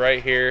it to the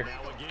right here.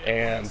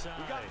 And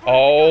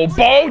oh,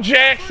 Bo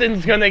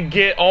Jackson's gonna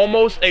get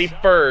almost a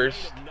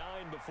first,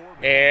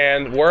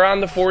 and we're on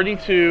the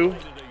 42.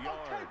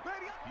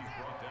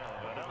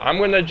 I'm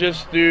gonna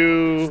just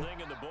do.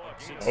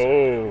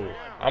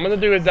 I'm gonna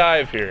do a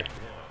dive here.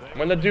 I'm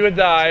gonna do a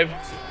dive.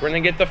 We're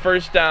gonna get the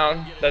first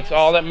down. That's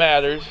all that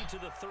matters.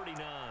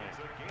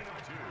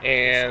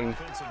 And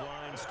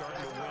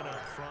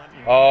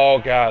oh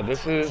god,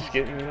 this is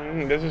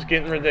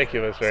getting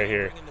ridiculous right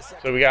here.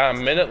 So we got a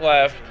minute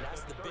left.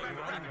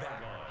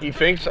 He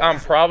thinks I'm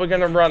probably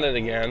gonna run it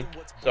again.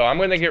 So I'm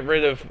gonna get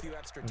rid of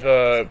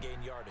the.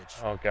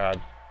 Oh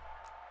god.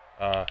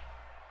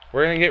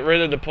 We're gonna get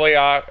rid of the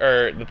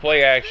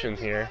play action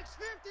here.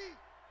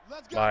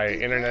 My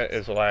internet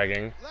is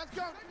lagging.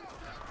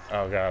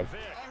 Oh god.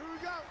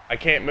 I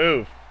can't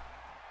move.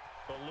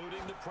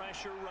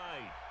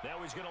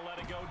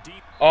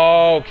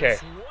 Okay.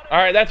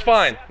 Alright, that's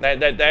fine.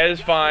 That is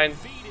fine.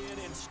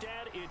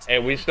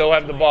 And we still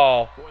have the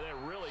ball.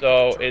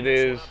 So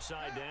it's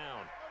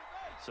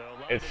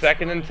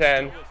 2nd and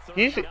 10.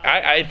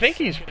 I think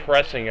he's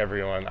pressing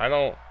everyone. I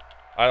don't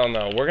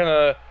know. We're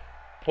gonna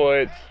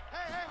put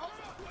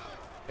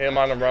him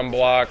on a run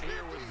block.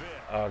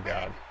 Oh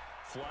god.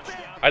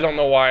 I don't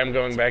know why I'm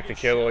going back to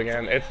Kittle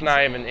again. It's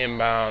not even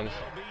inbounds.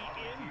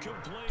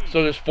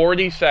 So there's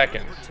 40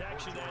 seconds.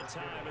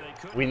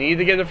 We need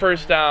to get a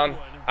first down.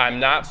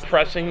 I'm not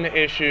pressing the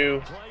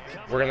issue.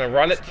 We're going to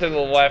run it to the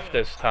left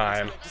this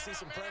time.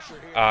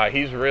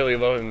 He's really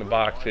loading the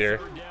box here.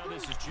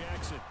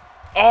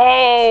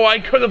 Oh, I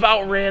could have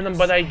outran him,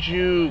 but I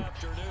juked.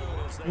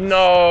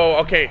 No.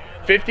 Okay,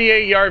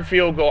 58-yard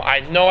field goal. I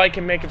know I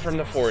can make it from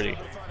the 40.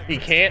 He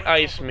can't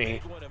ice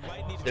me.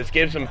 This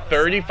gives him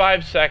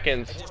 35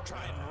 seconds.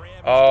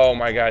 Oh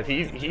my god,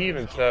 he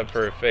even set up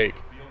for a fake.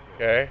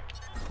 Okay.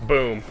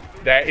 Boom.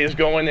 That is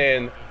going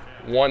in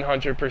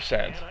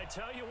 100%.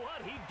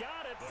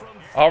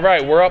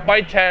 Alright, we're up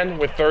by 10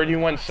 with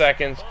 31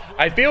 seconds.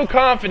 I feel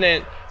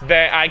confident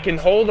that I can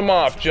hold him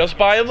off just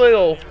by a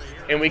little,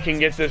 and we can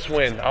get this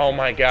win. Oh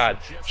my god.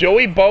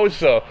 Joey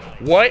Bosa,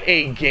 what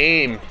a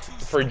game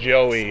for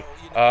Joey.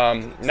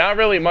 Not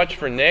really much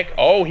for Nick.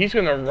 Oh, he's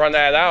going to run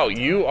that out.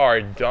 You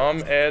are dumb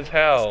as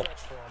hell.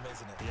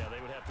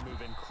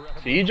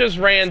 So he just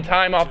ran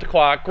time off the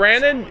clock.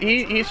 Granted,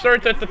 he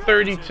starts at the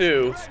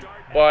 32,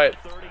 but,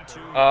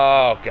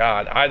 oh,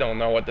 God, I don't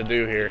know what to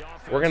do here.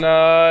 We're going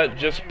to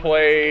just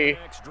play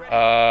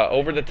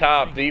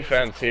over-the-top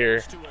defense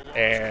here,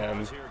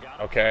 and,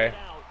 okay.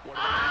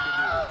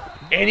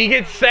 And he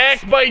gets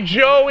sacked by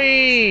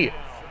Joey.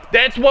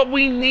 That's what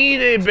we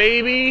needed,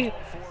 baby.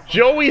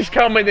 Joey's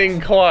coming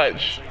in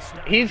clutch.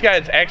 He's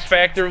got his X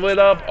Factor lit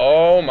up.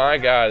 Oh my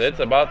god,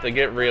 it's about to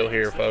get real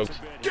here, folks.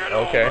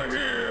 Okay.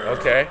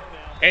 Okay.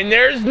 And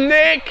there's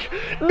Nick.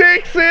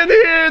 Nick's in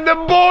here. The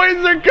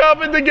boys are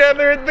coming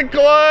together at the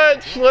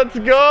clutch. Let's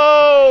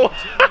go.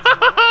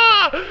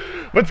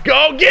 Let's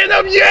go get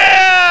him.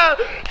 Yeah.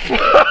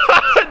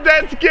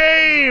 That's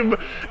game.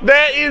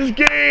 That is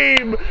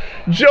game.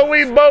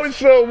 Joey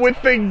Bosa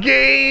with the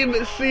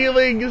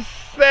game-sealing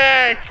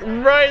sack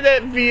right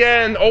at the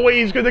end. Oh wait,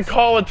 he's gonna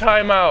call a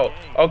timeout.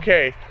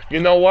 Okay, you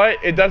know what?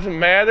 It doesn't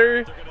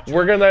matter.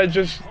 We're gonna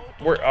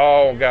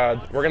oh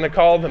god, we're gonna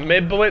call the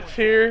mid blitz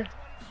here.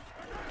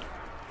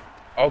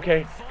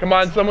 Okay, come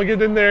on, someone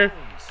get in there.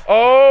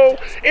 Oh,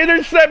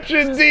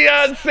 interception!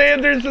 Deion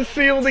Sanders to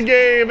seal the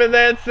game, and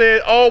that's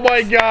it. Oh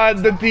my god,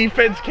 the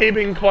defense came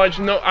in clutch.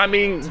 No, I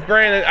mean,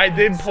 granted, I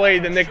did play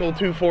the nickel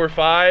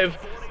 2-4-5,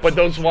 but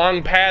those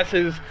long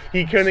passes,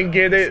 he couldn't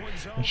get it.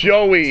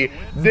 Joey,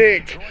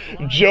 Nick,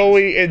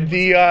 Joey, and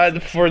Dion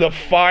for the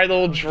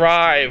final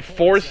drive.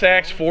 4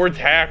 sacks, 4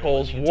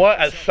 tackles. What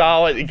a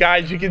solid,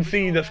 guys, you can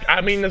see this.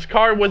 I mean, this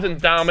card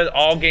wasn't dominant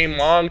all game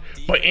long,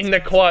 but in the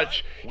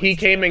clutch, he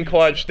came in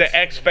clutch. The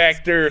X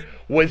factor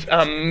was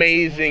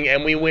amazing,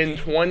 and we win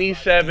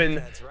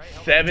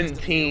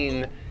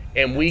 27-17,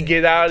 and we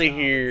get out of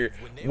here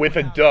with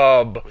a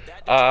dub.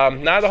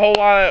 Not a whole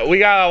lot. We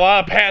got a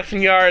lot of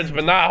passing yards,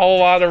 but not a whole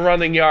lot of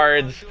running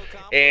yards.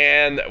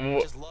 And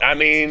I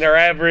mean, their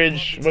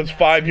average was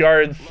 5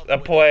 yards a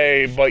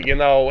play, but you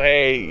know,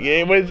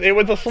 hey, it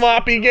was a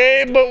sloppy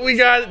game, but we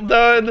got it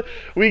done.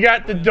 We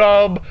got the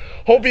dub.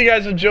 Hope you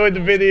guys enjoyed the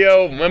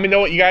video. Let me know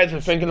what you guys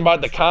are thinking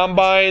about the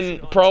Combine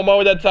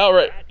promo that's out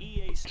right.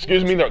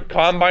 Excuse me, the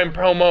Combine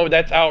promo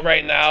that's out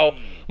right now.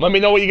 Let me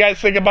know what you guys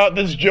think about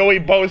this Joey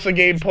Bosa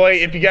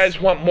gameplay. If you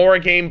guys want more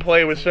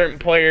gameplay with certain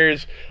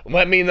players,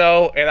 let me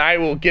know, and I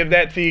will give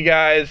that to you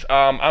guys.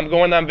 I'm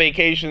going on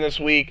vacation this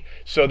week,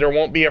 so there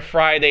won't be a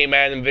Friday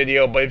Madden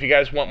video, but if you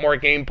guys want more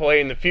gameplay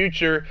in the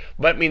future,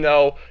 let me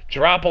know.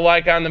 Drop a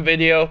like on the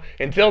video.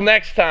 Until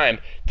next time,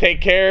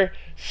 take care.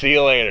 See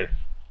you later.